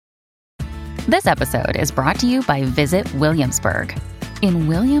This episode is brought to you by Visit Williamsburg. In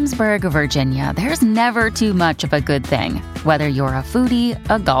Williamsburg, Virginia, there's never too much of a good thing. Whether you're a foodie,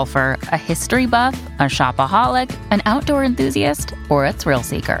 a golfer, a history buff, a shopaholic, an outdoor enthusiast, or a thrill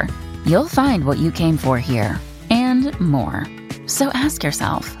seeker, you'll find what you came for here and more. So ask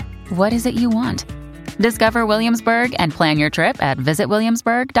yourself, what is it you want? Discover Williamsburg and plan your trip at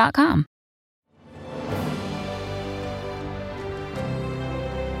visitwilliamsburg.com.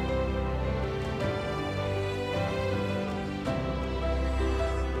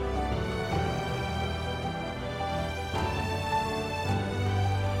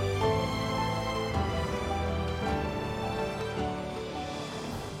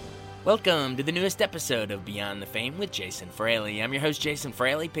 Welcome to the newest episode of Beyond the Fame with Jason Fraley. I'm your host, Jason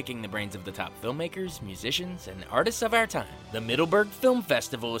Fraley, picking the brains of the top filmmakers, musicians, and artists of our time. The Middleburg Film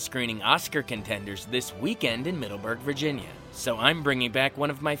Festival is screening Oscar contenders this weekend in Middleburg, Virginia. So I'm bringing back one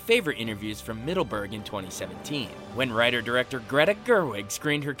of my favorite interviews from Middleburg in 2017, when writer-director Greta Gerwig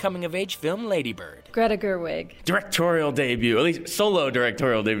screened her coming-of-age film Lady Bird. Greta Gerwig. Directorial debut, at least solo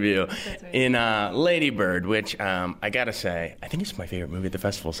directorial debut, right. in Lady Bird, which I gotta say, I think it's my favorite movie at the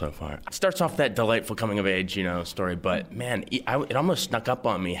festival so far. It starts off that delightful coming-of-age, story, but man, it almost snuck up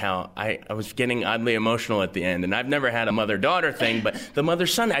on me how I was getting oddly emotional at the end, and I've never had a mother-daughter thing, but the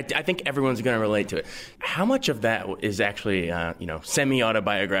mother-son, I think everyone's gonna relate to it. How much of that is actually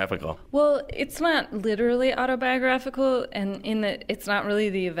semi-autobiographical? Well, it's not literally autobiographical, and in that it's not really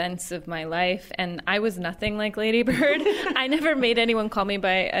the events of my life, and I was nothing like Lady Bird. I never made anyone call me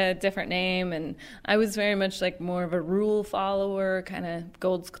by a different name, and I was very much like more of a rule follower, kind of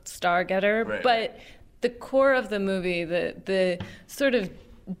gold star getter. Right. But the core of the movie, the sort of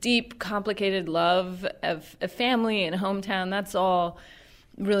deep, complicated love of a family and hometown, that's all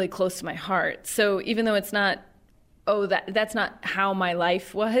really close to my heart. So even though it's not that's not how my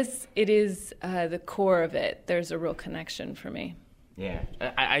life was, it is the core of it. There's a real connection for me. Yeah.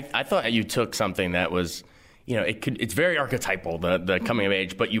 I thought you took something that was, it's very archetypal, the coming of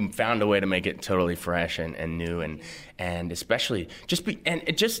age, but you found a way to make it totally fresh and new and especially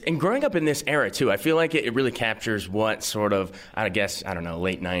and growing up in this era too. I feel like it really captures what sort of, I guess, I don't know,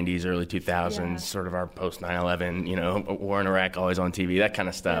 late 90s, early 2000s, sort of our post 9/11, war in Iraq always on TV, that kind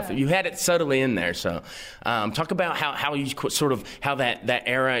of stuff. Yeah. You had it subtly in there. So talk about how you sort of, how that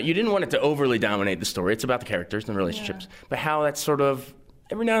era, you didn't want it to overly dominate the story. It's about the characters and the relationships, but how that's sort of,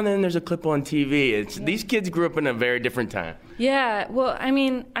 every now and then there's a clip on TV. These kids grew up in a very different time. Yeah, well, I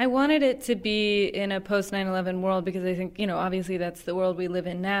mean, I wanted it to be in a post 9/11 world because I think, obviously that's the world we live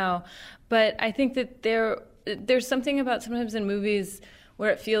in now. But I think that there's something about sometimes in movies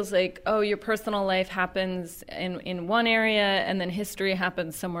where it feels like, your personal life happens in one area and then history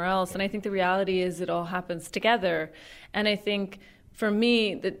happens somewhere else. And I think the reality is it all happens together. And I think for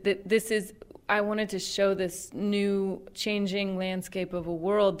me, that I wanted to show this new changing landscape of a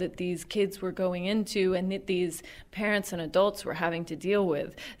world that these kids were going into and that these parents and adults were having to deal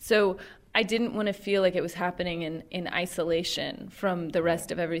with. So I didn't want to feel like it was happening in isolation from the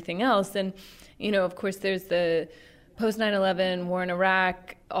rest of everything else. And, of course, there's the post 9/11, war in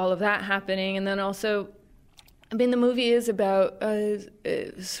Iraq, all of that happening. And then also, the movie is about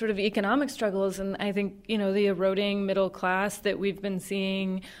sort of economic struggles, and I think, the eroding middle class that we've been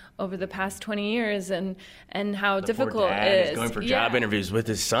seeing over the past 20 years and how difficult it is. Going for job interviews with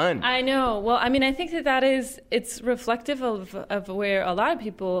his son. I know. Well, I think it's reflective of where a lot of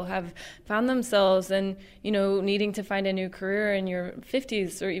people have found themselves and, needing to find a new career in your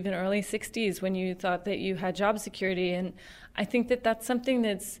 50s or even early 60s when you thought that you had job security. And I think that that's something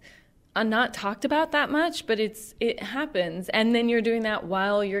that's not talked about that much, but it happens. And then you're doing that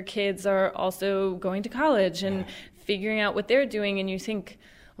while your kids are also going to college and figuring out what they're doing, and you think,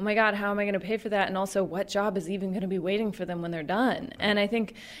 oh my God, how am I going to pay for that? And also, what job is even going to be waiting for them when they're done? And I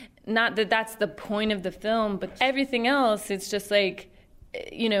think, not that that's the point of the film, but everything else, it's just like,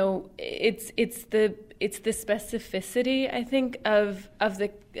 it's the specificity, I think, of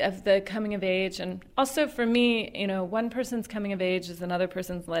the coming of age. And also for me, one person's coming of age is another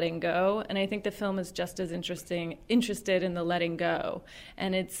person's letting go. And I think the film is just as interested in the letting go.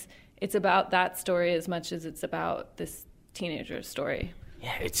 And it's about that story as much as it's about this teenager's story.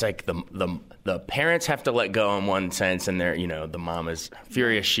 Yeah, it's like the parents have to let go in one sense, and they're, the mom is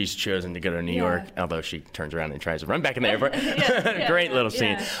furious she's chosen to go to New York, although she turns around and tries to run back in the airport. Great little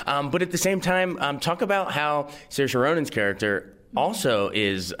scene. But at the same time, talk about how Saoirse Ronan's character also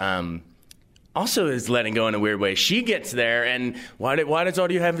is also is letting go in a weird way. She gets there, and why does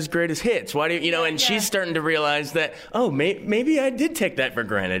All You Have Is Greatest Hits? Why do you know? And she's starting to realize that, maybe I did take that for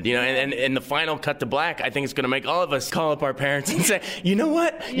granted, you know. And the final cut to black, I think it's going to make all of us call up our parents and say, you know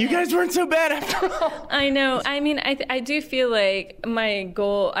what, you guys weren't so bad after all. I know. I mean, I do feel like my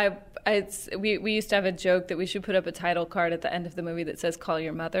goal. We used to have a joke that we should put up a title card at the end of the movie that says "Call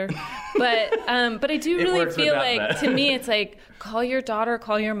your mother," but I do really feel like that. To me it's like call your daughter,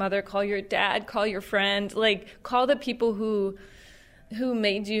 call your mother, call your dad, call your friend, like call the people who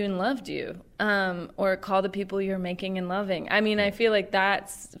made you and loved you, or call the people you're making and loving. I mean, I feel like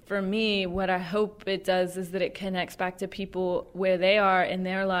that's, for me, what I hope it does is that it connects back to people where they are in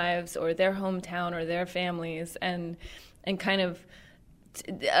their lives or their hometown or their families, and kind of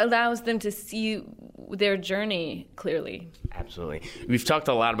allows them to see their journey clearly. Absolutely. We've talked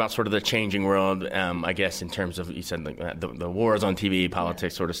a lot about sort of the changing world, I guess, in terms of, you said the wars on TV,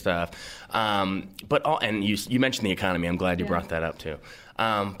 politics sort of stuff. And you mentioned the economy. I'm glad you brought that up too.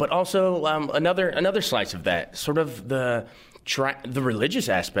 But also another slice of that, sort of the religious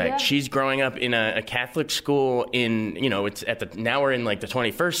aspect. Yeah. She's growing up in a Catholic school now we're in like the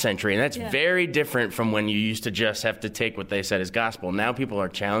 21st century, and that's very different from when you used to just have to take what they said as gospel. Now people are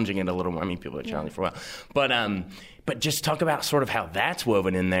challenging it a little more. I mean, people are challenging for a while. But just talk about sort of how that's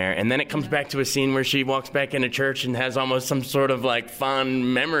woven in there. And then it comes back to a scene where she walks back into church and has almost some sort of like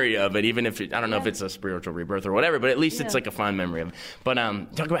fond memory of it, even if I don't know if it's a spiritual rebirth or whatever, but at least it's like a fond memory of it. But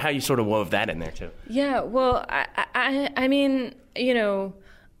talk about how you sort of wove that in there too. Yeah, well, I mean, I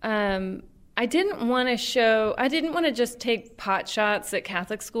didn't want to just take pot shots at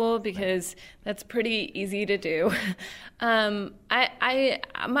Catholic school because that's pretty easy to do.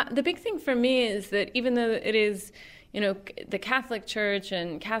 The big thing for me is that even though it is, the Catholic Church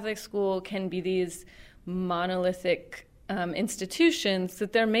and Catholic school can be these monolithic institutions,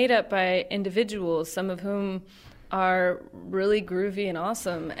 that they're made up by individuals, some of whom are really groovy and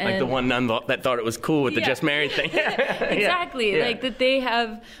awesome. And like the one nun that thought it was cool with the just married thing. Exactly. Yeah. Like that they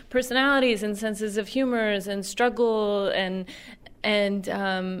have personalities and senses of humors and struggle and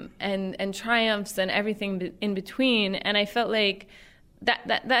triumphs and everything in between. And I felt like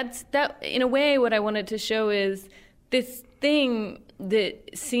that's in a way what I wanted to show is this thing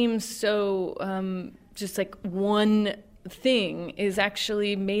that seems so just like one thing is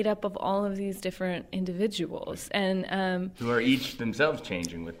actually made up of all of these different individuals, and who are each themselves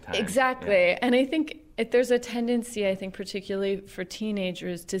changing with time. Exactly. And I think there's a tendency, particularly for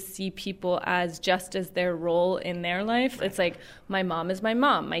teenagers, to see people as just as their role in their life. Right. It's like, my mom is my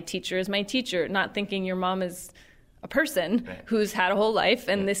mom, my teacher is my teacher, not thinking your mom is a person who's had a whole life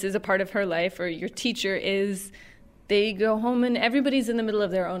and this is a part of her life, or your teacher is, they go home and everybody's in the middle of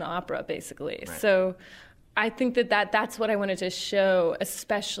their own opera, basically. Right. So I think that's what I wanted to show,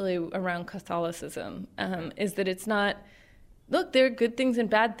 especially around Catholicism, is that it's not, look, there are good things and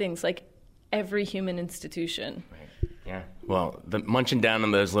bad things, like every human institution. Right. Yeah. Well, the munching down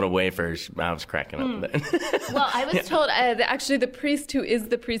on those little wafers, I was cracking up with it. Well, I was told, actually, the priest who is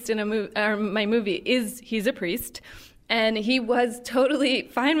the priest in my movie, he's a priest. And he was totally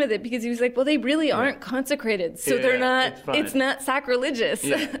fine with it because he was like, well, they really aren't consecrated, so they're not, it's not sacrilegious.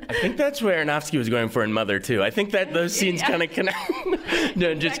 Yeah. I think that's where Aronofsky was going for in Mother, too. I think that those scenes kind of connect.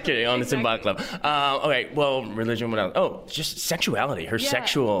 No, just kidding, on the Symbolic Club. Okay, well, religion, what else? Oh, just sexuality, her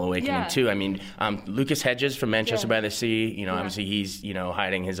sexual awakening, too. I mean, Lucas Hedges from Manchester by the Sea, obviously he's,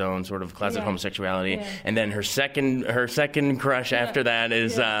 hiding his own sort of closet homosexuality. Yeah. And then her second crush after that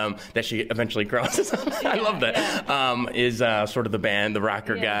is that she eventually crosses. I love that. Is sort of the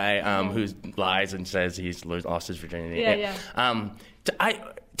rocker guy who lies and says he's lost his virginity.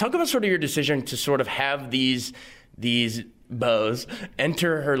 Talk about sort of your decision to sort of have these beaux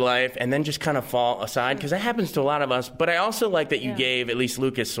enter her life and then just kind of fall aside, because that happens to a lot of us. But I also like that you gave at least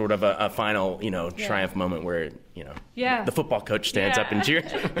Lucas sort of a final, triumph moment where, the football coach stands up and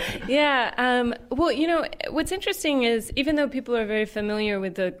cheers. Well, what's interesting is, even though people are very familiar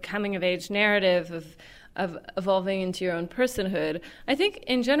with the coming of age narrative of evolving into your own personhood, I think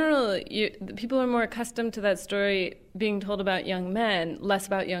in general people are more accustomed to that story being told about young men, less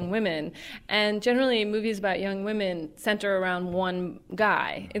about young women. And generally movies about young women center around one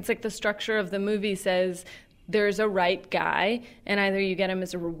guy. It's like the structure of the movie says there's a right guy, and either you get him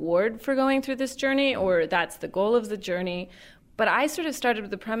as a reward for going through this journey, or that's the goal of the journey. But I sort of started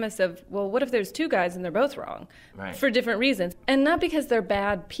with the premise of, well, what if there's two guys and they're both wrong for different reasons? And not because they're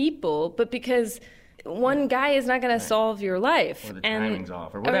bad people, but because one guy is not going to solve your life, or the timing's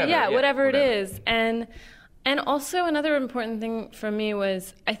off, or whatever. Whatever it is. And also another important thing for me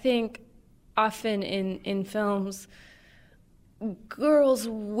was, I think often in films, girls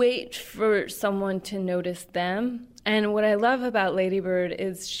wait for someone to notice them. And what I love about Lady Bird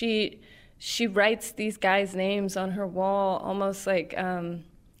is she writes these guys' names on her wall almost like a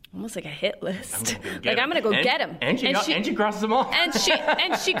hit list. I'm gonna go get him. And she crosses them off. And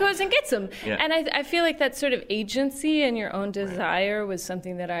she goes and gets them. Yeah. And I feel like that sort of agency and your own desire was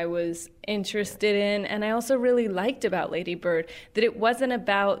something that I was interested in. And I also really liked about Lady Bird that it wasn't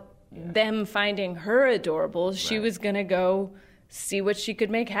about them finding her adorable. She was gonna go see what she could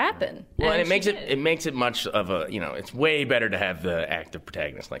make happen. Well, and it makes it much of a, it's way better to have the active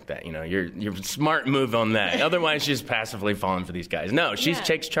protagonist like that. You're smart move on that. Otherwise, she's passively falling for these guys. No, she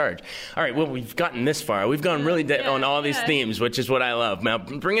takes charge. All right, well, we've gotten this far. We've gone really on all these themes, which is what I love. Now,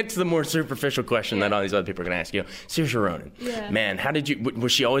 bring it to the more superficial question that all these other people are going to ask you. Saoirse Ronan. Yeah. Man,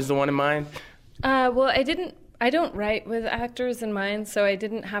 was she always the one in mind? Well, I don't write with actors in mind, so I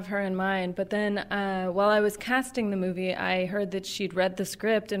didn't have her in mind. But then while I was casting the movie, I heard that she'd read the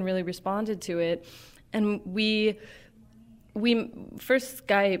script and really responded to it. And we first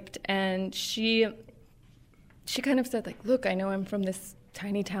Skyped, and she kind of said, like, look, I know I'm from this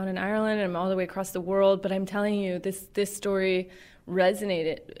tiny town in Ireland, and I'm all the way across the world, but I'm telling you, this story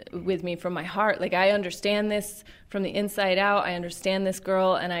resonated with me from my heart. Like, I understand this from the inside out. I understand this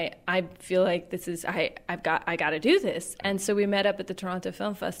girl, and I feel like this is I got to do this. And so we met up at the Toronto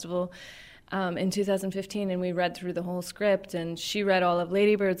Film Festival in 2015, and we read through the whole script. And she read all of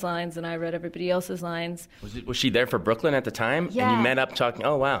Lady Bird's lines, and I read everybody else's lines. Was she there for Brooklyn at the time? Yeah. And you met up talking.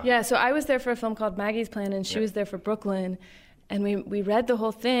 Oh wow. Yeah. So I was there for a film called Maggie's Plan, and she was there for Brooklyn. And we read the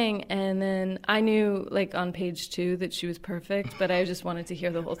whole thing, and then I knew, like, on page 2 that she was perfect, but I just wanted to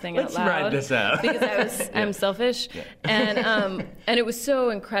hear the whole thing out loud. Let's ride this out. Because I'm selfish. Yeah. And it was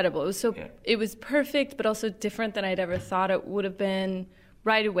so incredible. It was perfect, but also different than I'd ever thought it would have been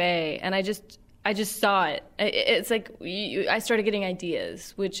right away. And I just saw it. It's like I started getting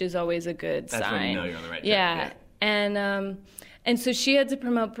ideas, which is always a good sign. That's when you know you're on the right track. Yeah. And so she had to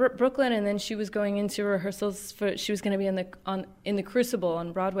promote Brooklyn, and then she was going into rehearsals she was going to be in the Crucible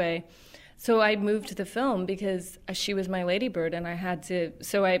on Broadway. So I moved to the film because she was my Lady Bird, and I had to.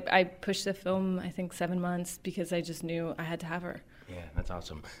 So I pushed the film, I think, 7 months because I just knew I had to have her. Yeah, that's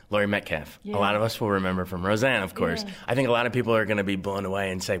awesome. Laurie Metcalf. Yeah. A lot of us will remember from Roseanne, of course. Yeah. I think a lot of people are going to be blown away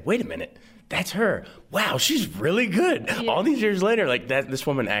and say, "Wait a minute, that's her! Wow, she's really good." Yeah. All these years later, like this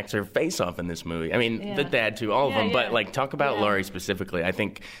woman acts her face off in this movie. I mean, the dad too, all of them. But like, talk about Laurie specifically. I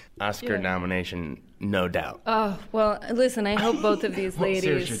think Oscar nomination, no doubt. Oh well, listen. I hope both of these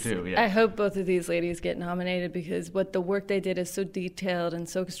ladies. Saoirse too, yeah. I hope both of these ladies get nominated because what the work they did is so detailed and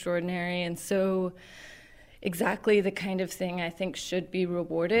so extraordinary and so exactly the kind of thing I think should be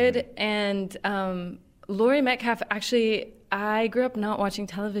rewarded. And Laurie Metcalf, actually, I grew up not watching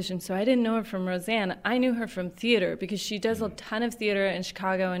television, so I didn't know her from Roseanne. I knew her from theater because she does a ton of theater in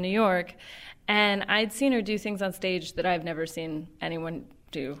Chicago and New York. And I'd seen her do things on stage that I've never seen anyone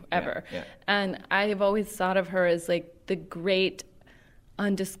do ever. Yeah. And I've always thought of her as like the great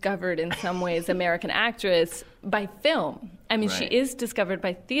undiscovered in some ways American actress by film. I mean, she is discovered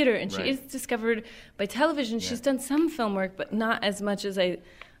by theater, and she is discovered by television. Yeah. She's done some film work, but not as much as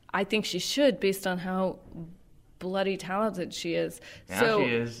I think she should, based on how bloody talented she is. Now she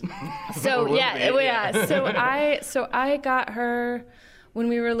is. So So I got her when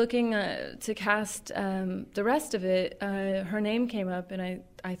we were looking to cast the rest of it. Her name came up, and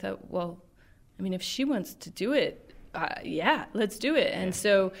I thought, well, I mean, if she wants to do it, let's do it. And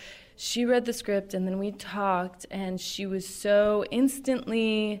so she read the script, and then we talked, and she was so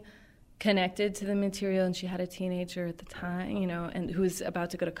instantly connected to the material, and she had a teenager at the time, and who was about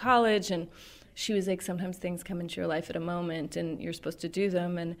to go to college, and she was like, sometimes things come into your life at a moment, and you're supposed to do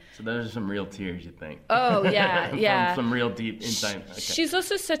them. And so those are some real tears, you think? Oh yeah, yeah. Some real deep insight. Okay. She's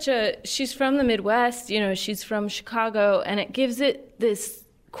also she's from the Midwest, she's from Chicago, and it gives it this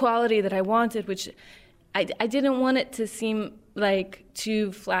quality that I wanted, which I didn't want it to seem like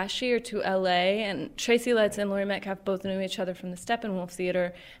too flashy or too LA. And Tracy Letts and Laurie Metcalf both knew each other from the Steppenwolf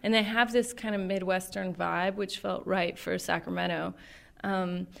Theater, and they have this kind of Midwestern vibe, which felt right for Sacramento,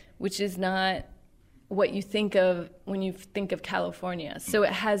 which is not what you think of when you think of California. So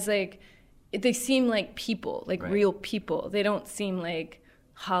it has they seem like people, real people. They don't seem like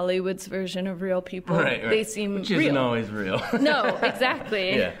Hollywood's version of real people. Right. They seem which real. Isn't always real. No,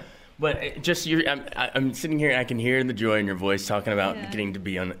 exactly. Yeah. But just I'm sitting here and I can hear the joy in your voice talking about getting to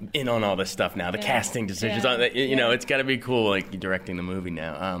be in on all this stuff now, the casting decisions. It's got to be cool, like directing the movie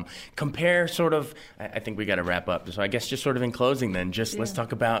now. Compare sort of. I think we got to wrap up. So I guess just sort of in closing, then, let's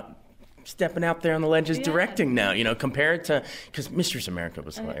talk about stepping out there on the ledges directing now, compared to, because Mistress America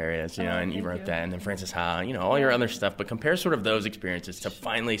was hilarious, and you wrote that, and then Frances Ha, all your other stuff, but compare sort of those experiences to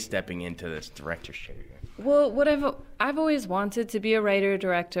finally stepping into this director's chair. Well, what I've always wanted to be a writer,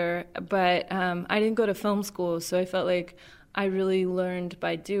 director, but I didn't go to film school, so I felt like I really learned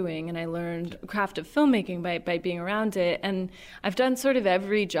by doing, and I learned craft of filmmaking by being around it. And I've done sort of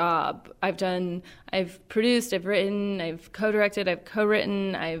every job. I've produced, I've written, I've co-directed, I've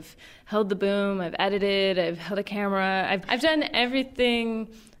co-written, I've held the boom, I've edited, I've held a camera. I've done everything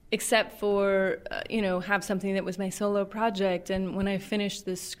except for, have something that was my solo project. And when I finished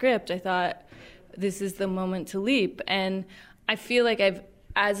this script, I thought, this is the moment to leap. And I feel like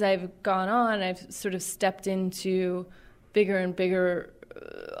as I've gone on, I've sort of stepped into bigger and bigger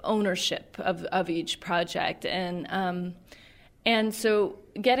ownership of each project, and so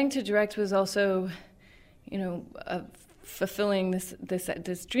getting to direct was also, fulfilling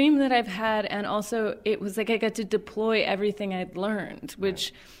this dream that I've had, and also it was like I got to deploy everything I'd learned,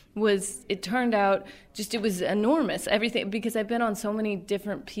 which it turned out it was enormous, everything, because I've been on so many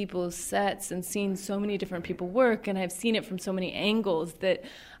different people's sets and seen so many different people work, and I've seen it from so many angles that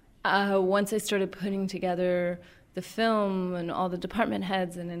once I started putting together the film and all the department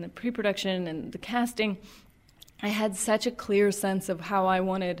heads and in the pre-production and the casting, I had such a clear sense of how I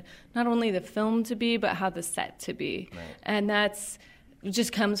wanted not only the film to be, but how the set to be. Right. And that's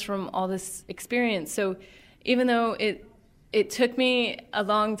just comes from all this experience. So even though it took me a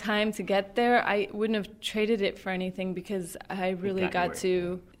long time to get there, I wouldn't have traded it for anything, because I really got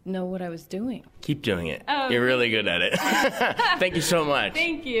to know what I was doing. Keep doing it. Oh, you're really good at it. Thank you so much.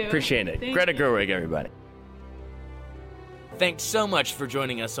 Thank you. Appreciate it. Greta Gerwig, everybody. Thanks so much for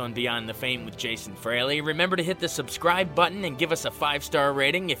joining us on Beyond the Fame with Jason Fraley. Remember to hit the subscribe button and give us a 5-star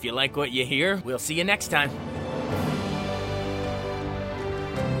rating if you like what you hear. We'll see you next time.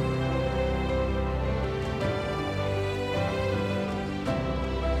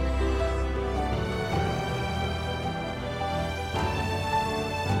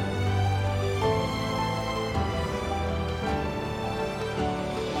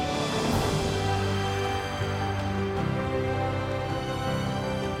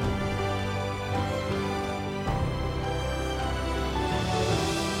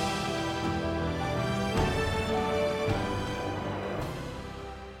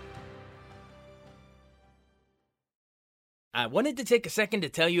 I wanted to take a second to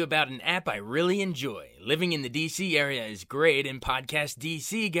tell you about an app I really enjoy. Living in the DC area is great, and Podcast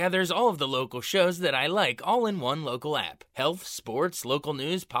DC gathers all of the local shows that I like all in one local app. Health, sports, local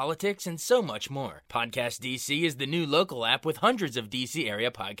news, politics, and so much more. Podcast DC is the new local app with hundreds of DC area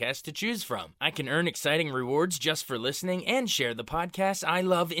podcasts to choose from. I can earn exciting rewards just for listening and share the podcasts I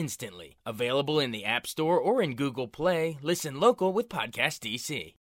love instantly. Available in the App Store or in Google Play, listen local with Podcast DC.